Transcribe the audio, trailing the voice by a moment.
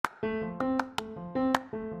If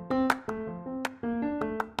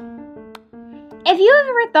you have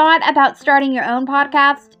ever thought about starting your own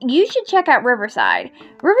podcast, you should check out Riverside.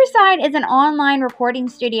 Riverside is an online recording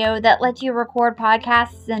studio that lets you record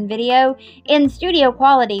podcasts and video in studio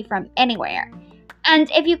quality from anywhere.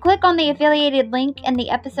 And if you click on the affiliated link in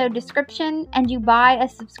the episode description and you buy a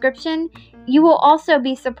subscription, you will also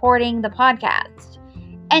be supporting the podcast.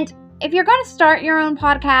 And if you're going to start your own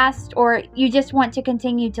podcast or you just want to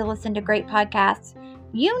continue to listen to great podcasts,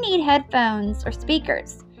 you need headphones or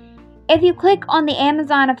speakers. If you click on the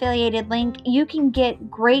Amazon affiliated link, you can get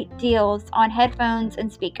great deals on headphones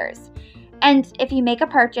and speakers. And if you make a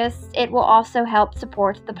purchase, it will also help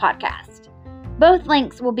support the podcast. Both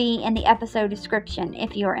links will be in the episode description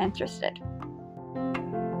if you are interested.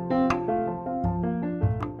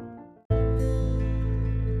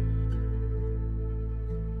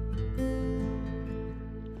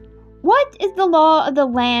 What is the law of the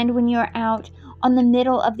land when you are out on the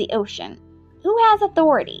middle of the ocean? Who has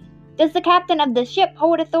authority? Does the captain of the ship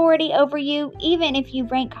hold authority over you, even if you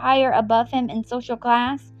rank higher above him in social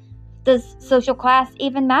class? Does social class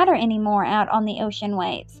even matter anymore out on the ocean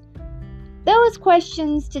waves? Those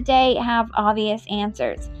questions today have obvious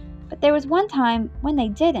answers, but there was one time when they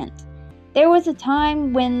didn't. There was a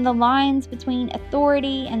time when the lines between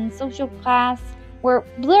authority and social class were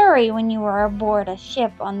blurry when you were aboard a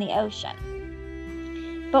ship on the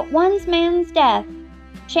ocean. But one man's death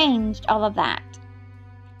changed all of that.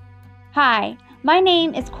 Hi, my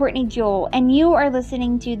name is Courtney Jewell, and you are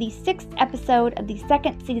listening to the 6th episode of the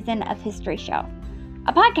 2nd season of History Shelf,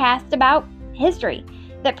 a podcast about history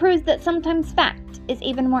that proves that sometimes fact is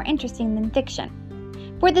even more interesting than fiction.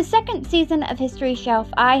 For the 2nd season of History Shelf,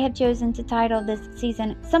 I have chosen to title this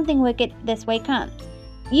season Something Wicked This Way Comes.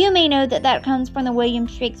 You may know that comes from the William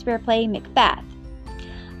Shakespeare play Macbeth.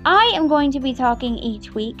 I am going to be talking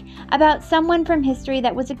each week about someone from history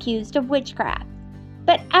that was accused of witchcraft.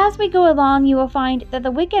 But as we go along, you will find that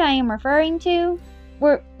the wicked I am referring to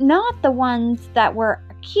were not the ones that were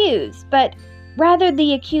accused, but rather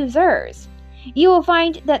the accusers. You will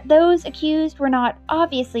find that those accused were not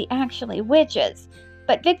obviously actually witches,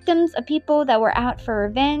 but victims of people that were out for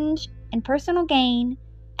revenge and personal gain,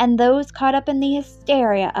 and those caught up in the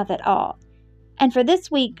hysteria of it all. And for this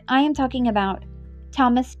week, I am talking about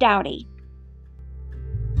Thomas Doughty.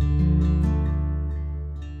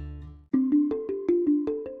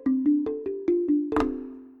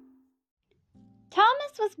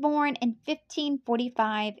 Thomas was born in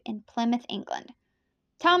 1545 in Plymouth, England.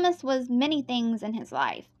 Thomas was many things in his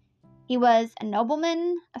life. He was a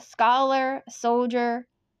nobleman, a scholar, a soldier,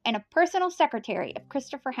 and a personal secretary of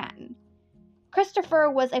Christopher Hatton. Christopher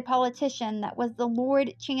was a politician that was the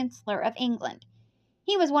Lord Chancellor of England.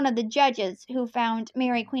 He was one of the judges who found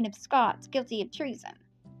Mary, Queen of Scots, guilty of treason.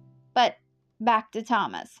 But back to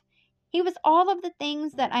Thomas. He was all of the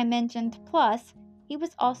things that I mentioned, plus he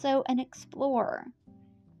was also an explorer.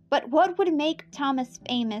 But what would make Thomas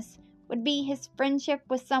famous would be his friendship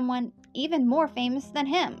with someone even more famous than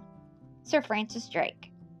him, Sir Francis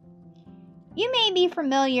Drake. You may be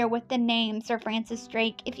familiar with the name Sir Francis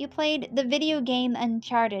Drake if you played the video game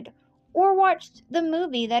Uncharted or watched the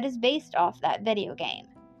movie that is based off that video game.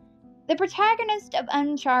 The protagonist of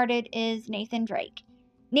Uncharted is Nathan Drake.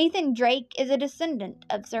 Nathan Drake is a descendant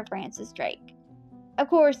of Sir Francis Drake. Of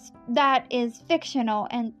course, that is fictional,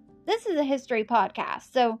 and this is a history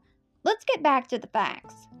podcast, so let's get back to the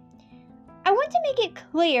facts. I want to make it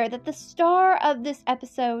clear that the star of this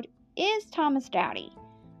episode is Thomas Doughty,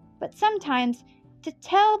 but sometimes to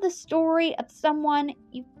tell the story of someone,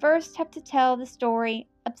 you first have to tell the story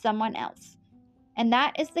of someone else, and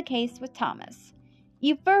that is the case with Thomas.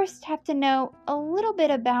 You first have to know a little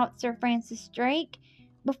bit about Sir Francis Drake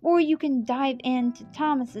before you can dive into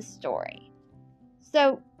Thomas's story.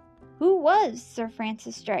 So, who was Sir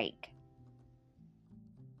Francis Drake?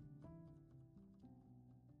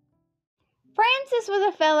 Francis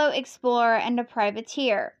was a fellow explorer and a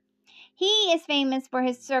privateer. He is famous for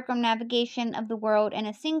his circumnavigation of the world in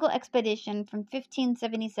a single expedition from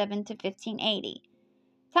 1577 to 1580.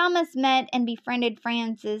 Thomas met and befriended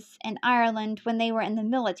Francis in Ireland when they were in the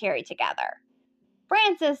military together.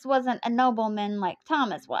 Francis wasn't a nobleman like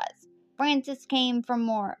Thomas was. Francis came from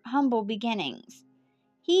more humble beginnings.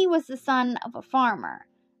 He was the son of a farmer,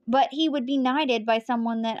 but he would be knighted by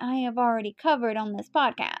someone that I have already covered on this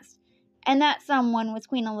podcast, and that someone was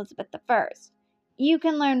Queen Elizabeth I. You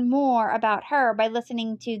can learn more about her by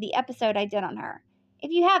listening to the episode I did on her,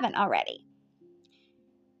 if you haven't already.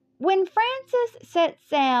 When Francis set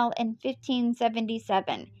sail in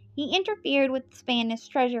 1577, he interfered with the Spanish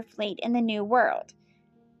treasure fleet in the New World.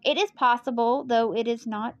 It is possible, though it is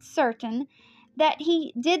not certain, that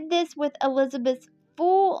he did this with Elizabeth's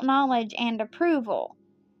full knowledge and approval.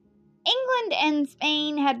 England and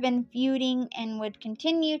Spain had been feuding and would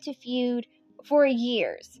continue to feud for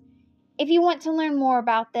years. If you want to learn more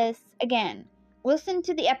about this, again, listen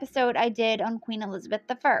to the episode I did on Queen Elizabeth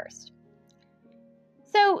I.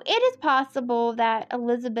 So it is possible that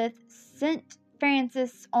Elizabeth sent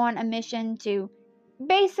Francis on a mission to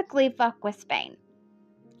basically fuck with Spain.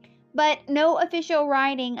 But no official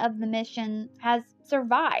writing of the mission has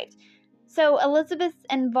survived, so Elizabeth's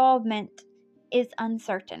involvement is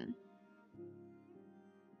uncertain.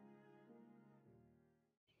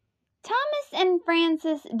 Thomas and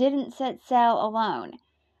Francis didn't set sail alone.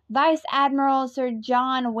 Vice Admiral Sir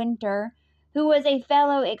John Winter, who was a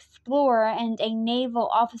fellow explorer and a naval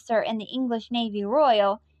officer in the English Navy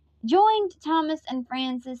Royal, joined Thomas and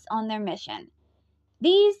Francis on their mission.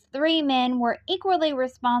 These three men were equally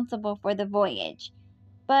responsible for the voyage,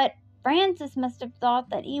 but Francis must have thought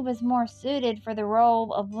that he was more suited for the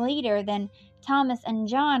role of leader than Thomas and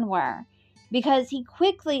John were, because he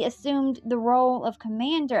quickly assumed the role of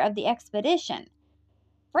commander of the expedition.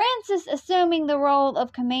 Francis assuming the role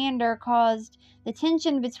of commander caused the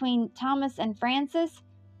tension between Thomas and Francis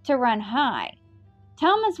to run high.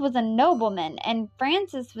 Thomas was a nobleman, and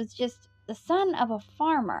Francis was just the son of a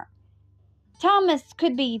farmer. Thomas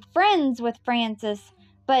could be friends with Francis,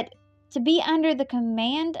 but to be under the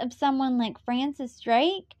command of someone like Francis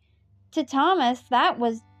Drake, to Thomas, that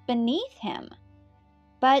was beneath him.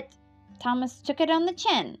 But Thomas took it on the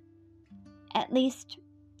chin, at least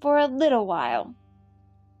for a little while.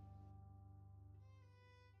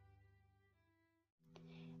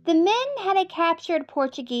 The men had a captured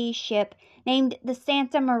Portuguese ship named the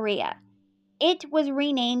Santa Maria. It was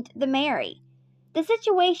renamed the Mary. The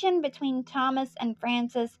situation between Thomas and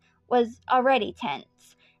Francis was already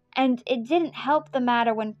tense, and it didn't help the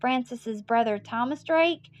matter when Francis's brother Thomas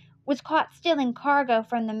Drake was caught stealing cargo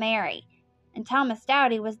from the Mary, and Thomas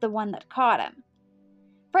Doughty was the one that caught him.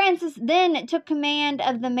 Francis then took command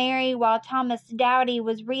of the Mary while Thomas Doughty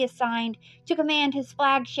was reassigned to command his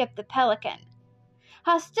flagship, the Pelican.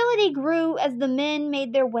 Hostility grew as the men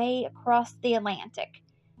made their way across the Atlantic.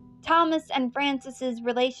 Thomas and Francis's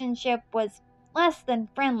relationship was less than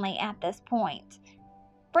friendly at this point.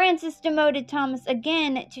 Francis demoted Thomas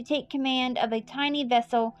again to take command of a tiny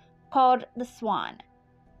vessel called the Swan.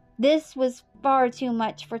 This was far too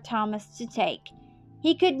much for Thomas to take.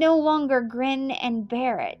 He could no longer grin and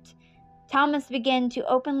bear it. Thomas began to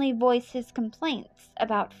openly voice his complaints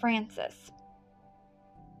about Francis.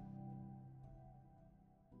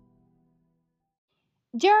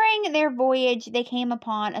 During their voyage, they came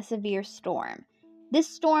upon a severe storm. This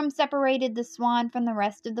storm separated the Swan from the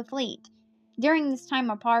rest of the fleet. During this time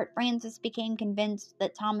apart, Francis became convinced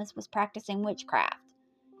that Thomas was practicing witchcraft.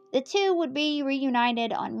 The two would be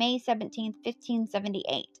reunited on May 17,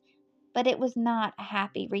 1578, but it was not a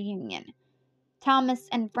happy reunion. Thomas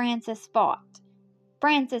and Francis fought.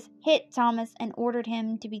 Francis hit Thomas and ordered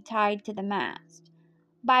him to be tied to the mast.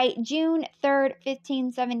 By June 3,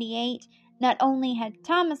 1578, not only had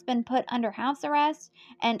Thomas been put under house arrest,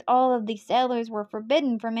 and all of the sailors were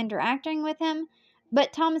forbidden from interacting with him,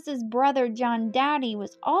 but Thomas's brother John Doughty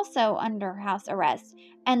was also under house arrest,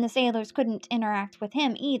 and the sailors couldn't interact with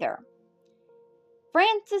him either.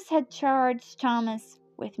 Francis had charged Thomas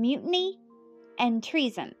with mutiny and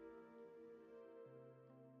treason.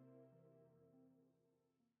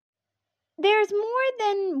 There's more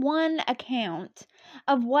than one account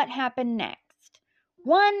of what happened next.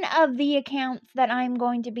 One of the accounts that I'm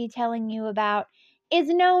going to be telling you about is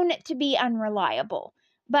known to be unreliable,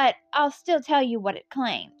 but I'll still tell you what it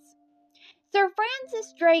claims. Sir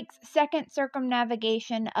Francis Drake's second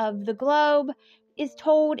circumnavigation of the globe is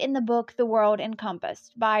told in the book The World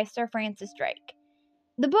Encompassed by Sir Francis Drake.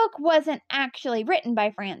 The book wasn't actually written by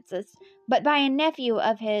Francis, but by a nephew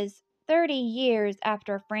of his 30 years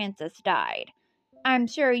after Francis died. I'm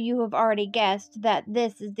sure you have already guessed that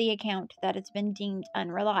this is the account that has been deemed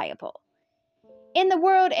unreliable. In The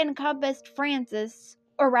World Encompassed, Francis,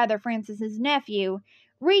 or rather Francis's nephew,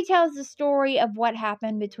 retells the story of what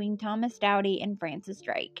happened between Thomas Doughty and Francis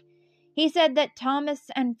Drake. He said that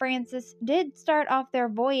Thomas and Francis did start off their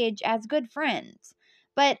voyage as good friends,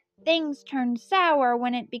 but things turned sour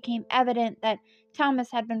when it became evident that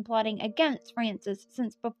Thomas had been plotting against Francis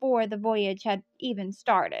since before the voyage had even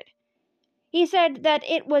started. He said that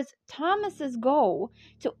it was Thomas's goal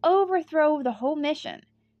to overthrow the whole mission.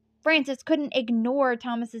 Francis couldn't ignore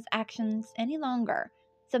Thomas's actions any longer.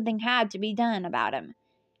 Something had to be done about him.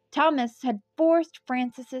 Thomas had forced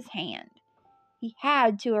Francis's hand. He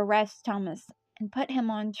had to arrest Thomas and put him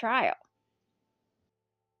on trial.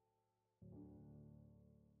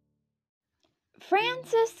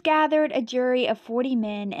 Francis gathered a jury of 40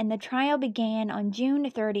 men, and the trial began on June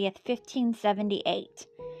 30th, 1578.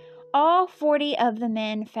 All 40 of the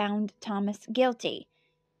men found Thomas guilty.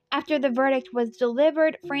 After the verdict was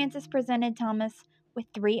delivered, Francis presented Thomas with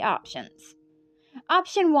 3 options.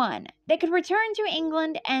 Option 1, they could return to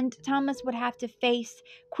England and Thomas would have to face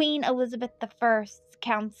Queen Elizabeth I's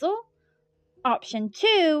council. Option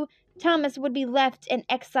 2, Thomas would be left in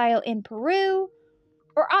exile in Peru.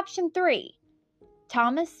 Or option 3,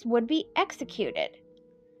 Thomas would be executed.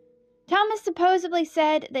 Thomas supposedly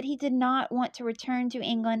said that he did not want to return to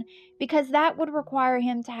England because that would require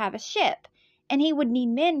him to have a ship, and he would need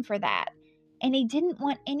men for that, and he didn't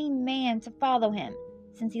want any man to follow him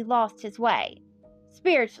since he lost his way,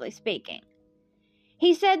 spiritually speaking.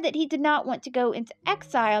 He said that he did not want to go into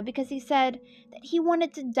exile because he said that he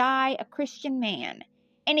wanted to die a Christian man,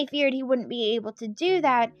 and he feared he wouldn't be able to do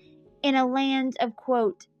that in a land of,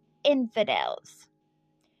 quote, infidels.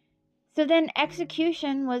 So then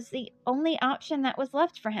execution was the only option that was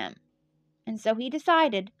left for him, and so he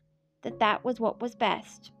decided that that was what was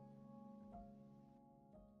best.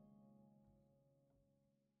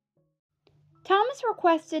 Thomas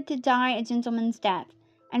requested to die a gentleman's death,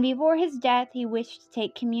 and before his death he wished to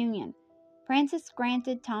take communion. Francis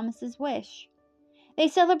granted Thomas's wish. They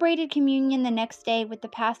celebrated communion the next day with the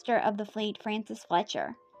pastor of the fleet, Francis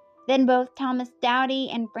Fletcher. Then both Thomas Doughty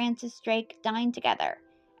and Francis Drake dined together,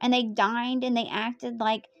 and they dined and they acted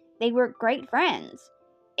like they were great friends.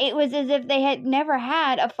 It was as if they had never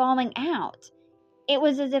had a falling out. It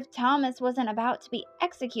was as if Thomas wasn't about to be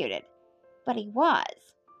executed, but he was.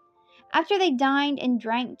 After they dined and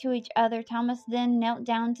drank to each other, Thomas then knelt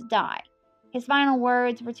down to die. His final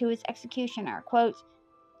words were to his executioner, quote,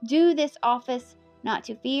 "Do this office not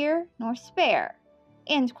to fear nor spare,"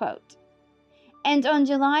 end quote. And on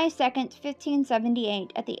July 2nd,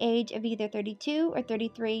 1578, at the age of either 32 or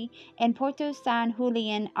 33, in Puerto San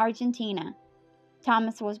Julian, Argentina,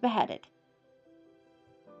 Thomas was beheaded.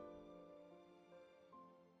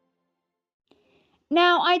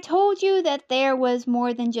 Now, I told you that there was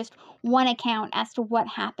more than just one account as to what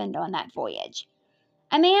happened on that voyage.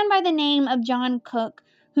 A man by the name of John Cook,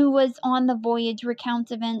 who was on the voyage,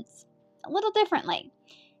 recounts events a little differently.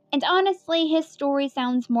 And honestly, his story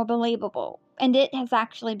sounds more believable, and it has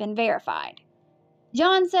actually been verified.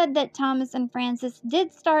 John said that Thomas and Francis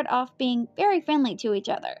did start off being very friendly to each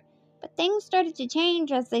other, but things started to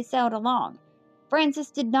change as they sailed along.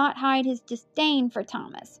 Francis did not hide his disdain for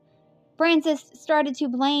Thomas. Francis started to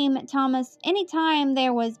blame Thomas anytime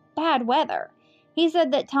there was bad weather. He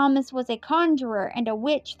said that Thomas was a conjurer and a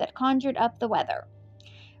witch that conjured up the weather.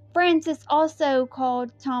 Francis also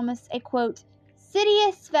called Thomas a, quote,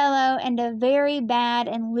 "insidious fellow and a very bad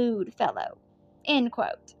and lewd fellow," end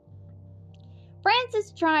quote.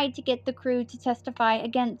 Francis tried to get the crew to testify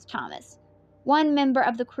against Thomas. One member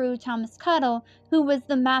of the crew, Thomas Cuttle, who was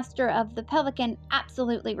the master of the Pelican,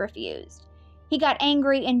 absolutely refused. He got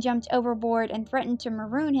angry and jumped overboard and threatened to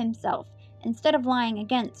maroon himself instead of lying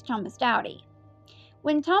against Thomas Doughty.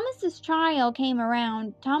 When Thomas's trial came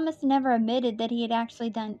around, Thomas never admitted that he had actually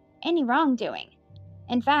done any wrongdoing.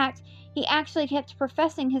 In fact, he actually kept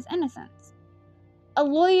professing his innocence. A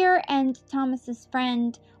lawyer and Thomas's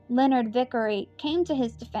friend, Leonard Vickery, came to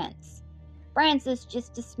his defense. Francis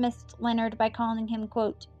just dismissed Leonard by calling him,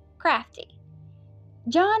 quote, crafty.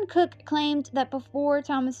 John Cook claimed that before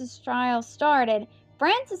Thomas's trial started,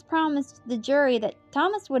 Francis promised the jury that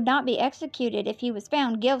Thomas would not be executed if he was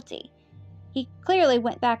found guilty. He clearly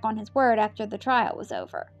went back on his word after the trial was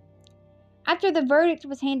over. After the verdict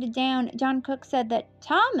was handed down, John Cook said that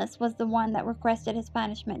Thomas was the one that requested his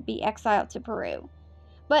punishment be exiled to Peru.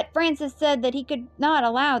 But Francis said that he could not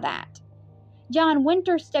allow that. John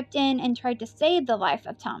Winter stepped in and tried to save the life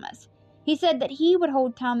of Thomas. He said that he would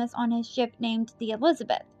hold Thomas on his ship named the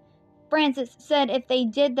Elizabeth. Francis said if they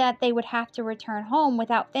did that, they would have to return home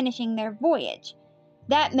without finishing their voyage.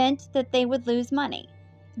 That meant that they would lose money.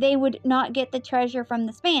 They would not get the treasure from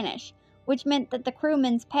the Spanish, which meant that the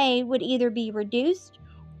crewmen's pay would either be reduced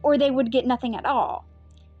or they would get nothing at all.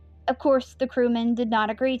 Of course, the crewmen did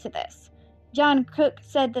not agree to this. John Cook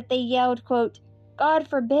said that they yelled, quote, "God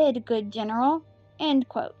forbid, good general," end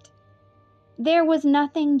quote. There was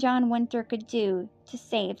nothing John Winter could do to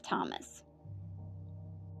save Thomas.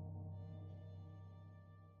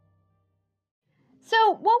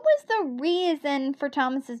 So, what was the reason for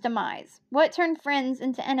Thomas's demise? What turned friends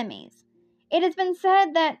into enemies? It has been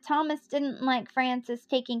said that Thomas didn't like Francis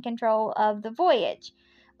taking control of the voyage,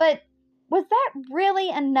 but was that really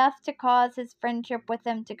enough to cause his friendship with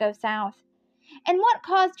him to go south? And what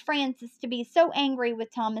caused Francis to be so angry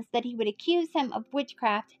with Thomas that he would accuse him of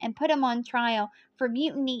witchcraft and put him on trial for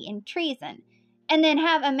mutiny and treason, and then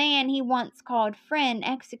have a man he once called friend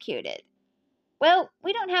executed? Well,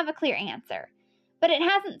 we don't have a clear answer, but it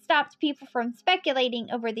hasn't stopped people from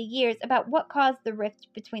speculating over the years about what caused the rift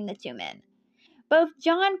between the two men. Both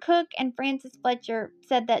John Cook and Francis Fletcher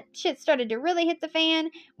said that shit started to really hit the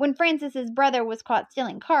fan when Francis's brother was caught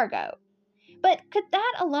stealing cargo. But could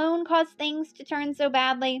that alone cause things to turn so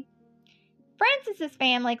badly? Francis's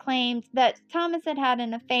family claimed that Thomas had had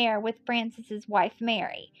an affair with Francis's wife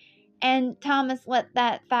Mary, and Thomas let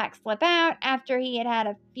that fact slip out after he had had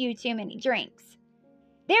a few too many drinks.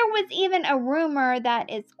 There was even a rumor that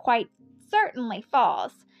is quite certainly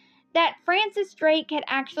false, that Francis Drake had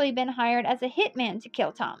actually been hired as a hitman to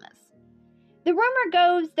kill Thomas. The rumor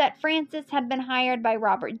goes that Francis had been hired by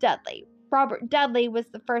Robert Dudley. Robert Dudley was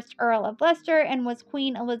the first Earl of Leicester and was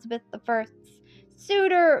Queen Elizabeth I's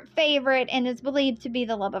suitor, favorite, and is believed to be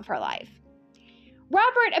the love of her life.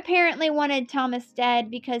 Robert apparently wanted Thomas dead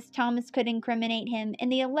because Thomas could incriminate him in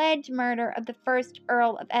the alleged murder of the first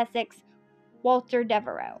Earl of Essex, Walter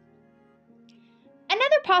Devereux.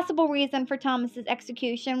 Another possible reason for Thomas's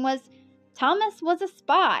execution was Thomas was a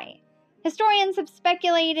spy. Historians have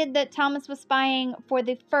speculated that Thomas was spying for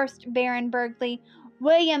the first Baron Burghley,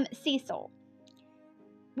 William Cecil.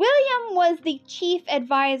 William was the chief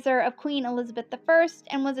advisor of Queen Elizabeth I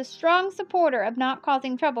and was a strong supporter of not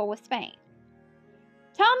causing trouble with Spain.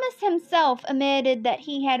 Thomas himself admitted that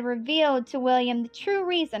he had revealed to William the true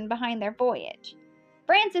reason behind their voyage.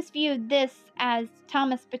 Francis viewed this as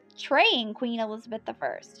Thomas betraying Queen Elizabeth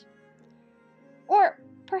I. Or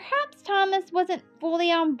perhaps Thomas wasn't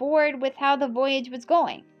fully on board with how the voyage was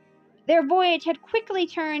going. Their voyage had quickly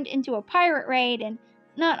turned into a pirate raid, and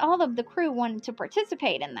not all of the crew wanted to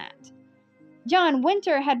participate in that. John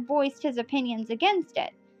Winter had voiced his opinions against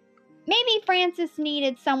it. Maybe Francis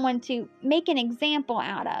needed someone to make an example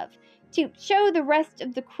out of, to show the rest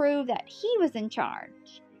of the crew that he was in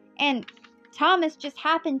charge. And Thomas just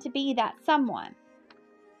happened to be that someone.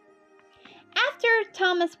 After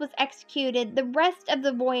Thomas was executed, the rest of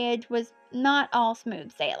the voyage was not all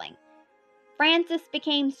smooth sailing. Francis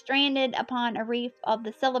became stranded upon a reef of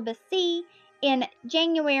the Celebes Sea in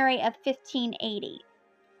January of 1580.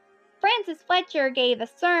 Francis Fletcher gave a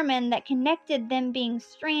sermon that connected them being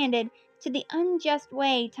stranded to the unjust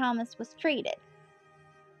way Thomas was treated.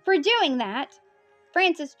 For doing that,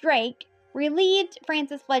 Francis Drake relieved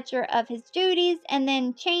Francis Fletcher of his duties and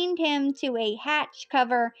then chained him to a hatch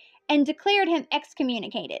cover and declared him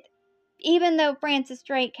excommunicated, even though Francis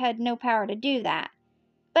Drake had no power to do that.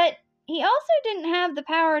 But he also didn't have the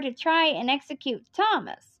power to try and execute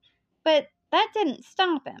Thomas, but that didn't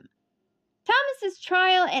stop him. Thomas's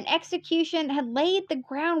trial and execution had laid the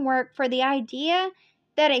groundwork for the idea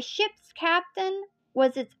that a ship's captain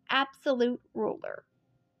was its absolute ruler.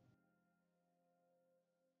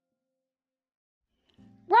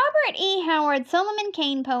 Robert E. Howard's Solomon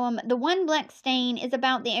Kane poem, The One Black Stain, is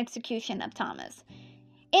about the execution of Thomas.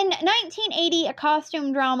 In 1980, a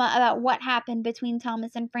costume drama about what happened between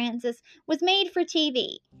Thomas and Francis was made for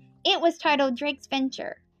TV. It was titled Drake's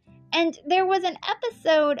Venture. And there was an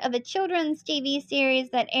episode of a children's TV series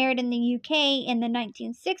that aired in the UK in the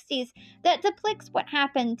 1960s that depicts what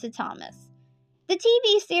happened to Thomas. The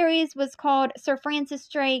TV series was called Sir Francis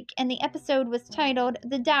Drake, and the episode was titled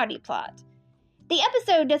The Doughty Plot. The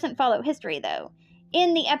episode doesn't follow history, though.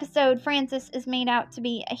 In the episode, Francis is made out to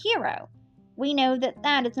be a hero. We know that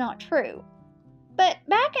that is not true. But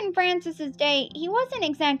back in Francis's day, he wasn't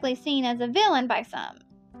exactly seen as a villain by some.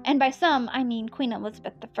 And by some, I mean Queen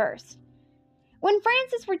Elizabeth I. When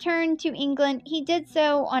Francis returned to England, he did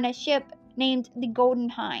so on a ship named the Golden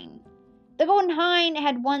Hind. The Golden Hind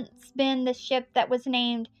had once been the ship that was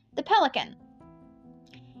named the Pelican.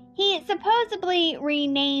 He supposedly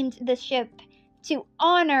renamed the ship to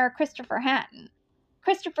honor Christopher Hatton.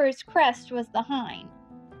 Christopher's crest was the hind.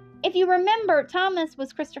 If you remember, Thomas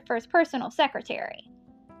was Christopher's personal secretary.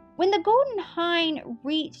 When the Golden Hind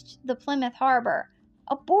reached the Plymouth Harbor,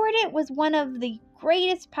 aboard it was one of the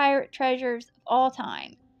greatest pirate treasures of all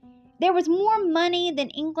time. There was more money than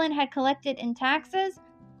England had collected in taxes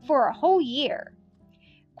for a whole year.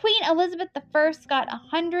 Queen Elizabeth I got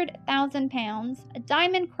 £100,000, a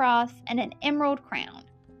diamond cross, and an emerald crown.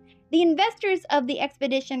 The investors of the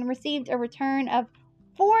expedition received a return of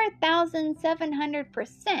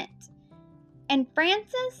 4,700%, and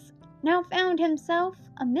Francis now found himself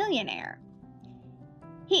a millionaire.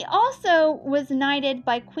 He also was knighted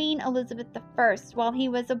by Queen Elizabeth I while he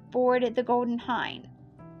was aboard the Golden Hind.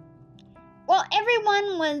 While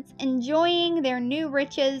everyone was enjoying their new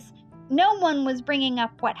riches, no one was bringing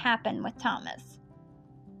up what happened with Thomas.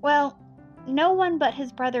 Well, no one but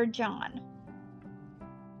his brother John.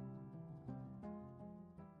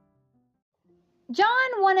 John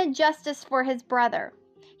wanted justice for his brother.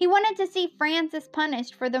 He wanted to see Francis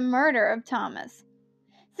punished for the murder of Thomas.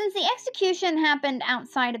 Since the execution happened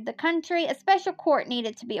outside of the country, a special court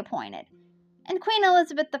needed to be appointed. And Queen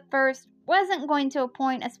Elizabeth I wasn't going to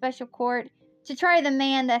appoint a special court to try the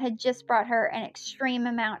man that had just brought her an extreme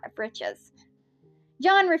amount of riches.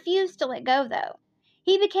 John refused to let go, though.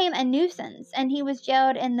 He became a nuisance, and he was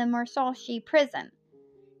jailed in the Marshalsea prison.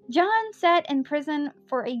 John sat in prison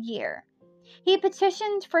for a year. He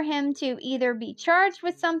petitioned for him to either be charged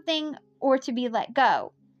with something or to be let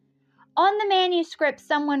go. On the manuscript,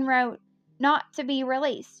 someone wrote, "Not to be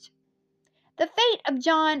released." The fate of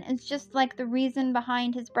John is just like the reason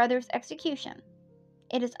behind his brother's execution.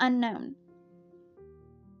 It is unknown.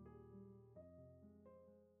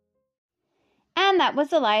 And that was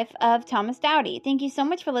the life of Thomas Doughty. Thank you so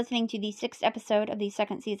much for listening to the 6th episode of the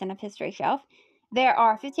 2nd season of History Shelf. There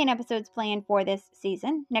are 15 episodes planned for this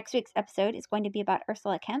season. Next week's episode is going to be about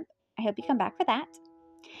Ursula Kemp. I hope you come back for that.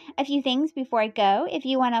 A few things before I go. If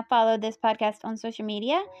you want to follow this podcast on social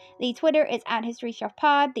media, the Twitter is at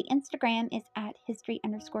HistoryShelfPod. The Instagram is at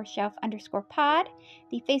History_Shelf_pod.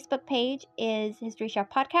 The Facebook page is History Shelf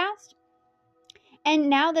Podcast. And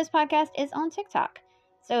now this podcast is on TikTok.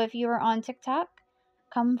 So if you are on TikTok,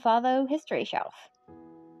 come follow History Shelf.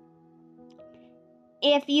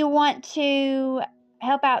 If you want to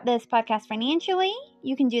help out this podcast financially,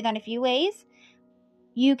 you can do that a few ways.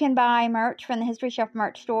 You can buy merch from the History Shelf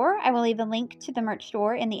merch store. I will leave a link to the merch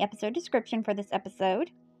store in the episode description for this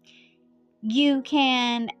episode. You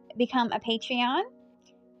can become a Patreon.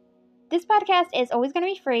 This podcast is always going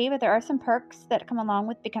to be free, but there are some perks that come along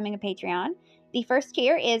with becoming a Patreon. The first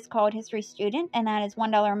tier is called History Student, and that is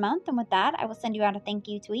 $1 a month, and with that, I will send you out a thank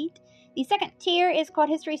you tweet. The second tier is called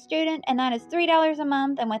History Student, and that is $3 a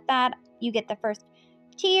month, and with that, you get the first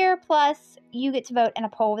tier, plus you get to vote in a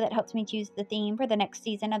poll that helps me choose the theme for the next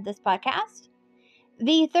season of this podcast.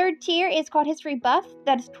 The third tier is called History Buff.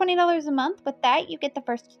 That is $20 a month. With that, you get the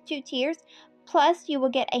first 2 tiers, plus you will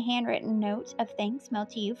get a handwritten note of thanks mailed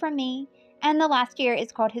to you from me. And the last tier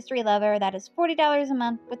is called History Lover. That is $40 a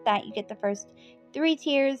month. With that, you get the first 3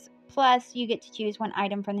 tiers, plus you get to choose one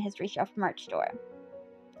item from the History Shelf merch store.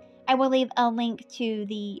 I will leave a link to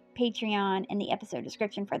the Patreon in the episode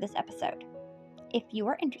description for this episode, if you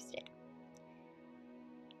are interested.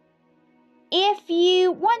 If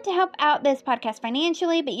you want to help out this podcast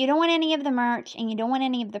financially, but you don't want any of the merch and you don't want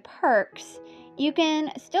any of the perks, you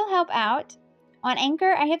can still help out. On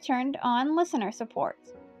Anchor, I have turned on listener support.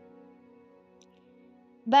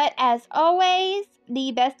 But as always,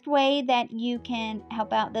 the best way that you can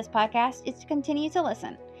help out this podcast is to continue to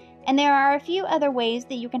listen. And there are a few other ways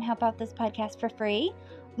that you can help out this podcast for free.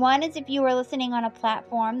 One is if you are listening on a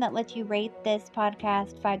platform that lets you rate this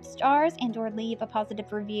podcast 5 stars and or leave a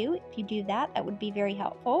positive review. If you do that, that would be very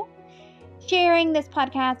helpful. Sharing this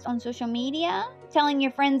podcast on social media, telling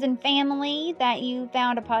your friends and family that you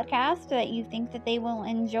found a podcast that you think that they will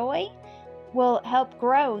enjoy will help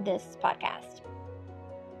grow this podcast.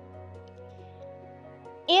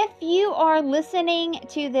 If you are listening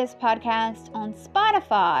to this podcast on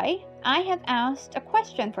Spotify, I have asked a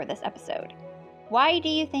question for this episode. Why do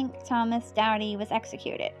you think Thomas Doughty was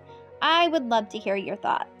executed? I would love to hear your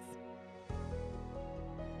thoughts.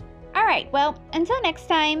 Alright, well, until next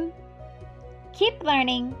time, keep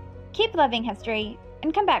learning, keep loving history,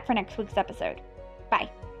 and come back for next week's episode. Bye.